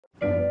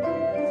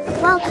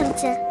Welcome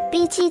to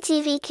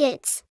BTTV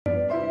Kids.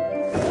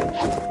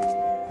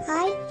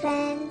 Hi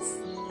friends,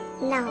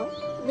 now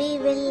we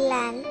will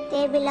learn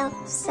table of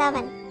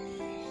 7.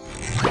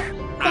 7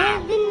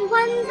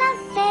 ones are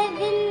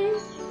 7,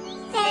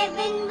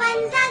 7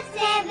 ones are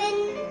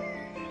 7,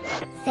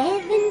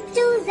 7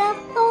 twos are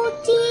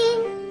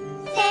 14,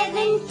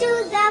 7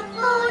 twos are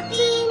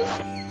 14,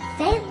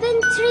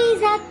 7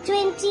 threes are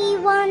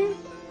 21,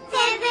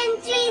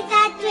 7 threes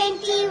are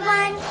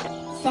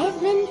 21,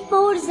 7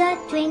 fours are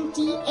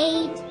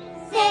 28,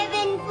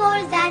 7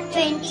 fours are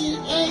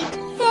 28,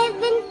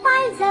 7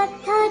 fives are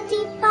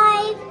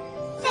 35,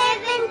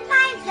 7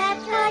 fives are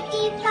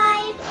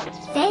 35,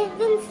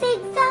 7 six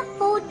are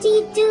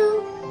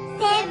 42,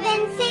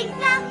 7 six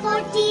are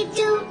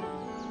 42,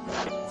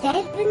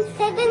 7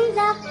 sevens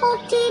are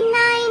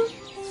 49,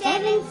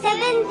 7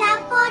 sevens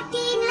are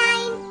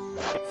 49,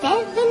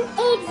 7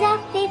 eights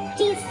are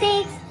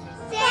 56,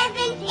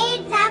 7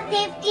 eights are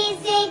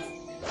 56,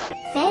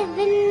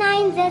 7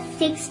 nines are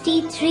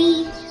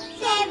 63,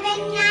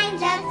 7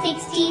 nines are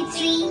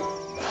 63,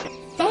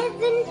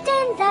 7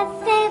 tens are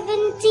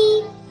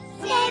 70,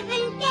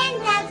 7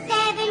 tens are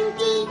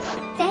 70,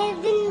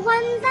 7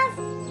 ones are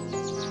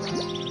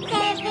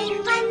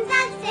 7 ones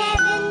are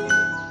 7,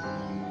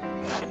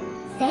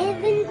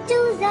 7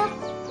 twos are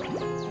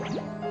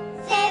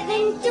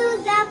 7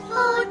 twos are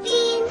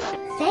 14,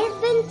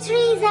 7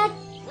 threes are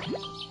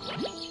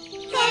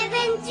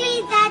 7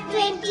 threes are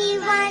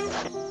 21,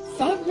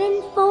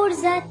 7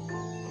 fours are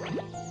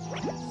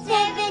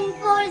 7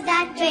 fours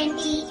are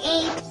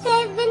 28,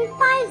 7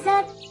 fives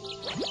are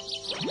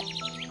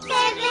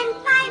 7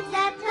 fives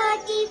are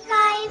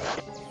 35,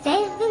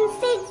 7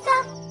 six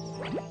are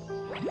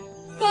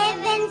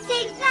 7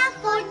 six are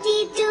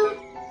 42,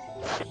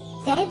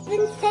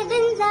 7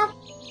 sevens are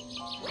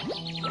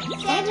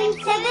 7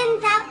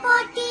 sevens are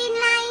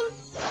 49,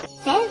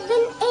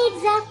 7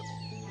 eights are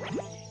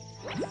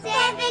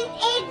 7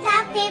 eights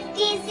are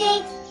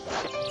 56,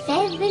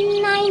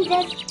 7 nines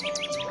are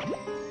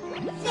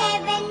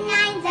 7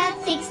 nines are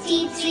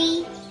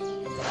 63,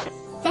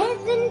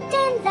 7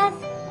 tens are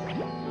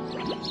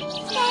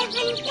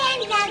 7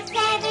 tens are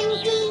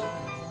 70.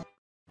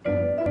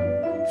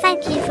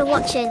 Thank you for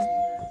watching.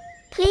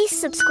 Please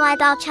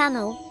subscribe our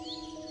channel.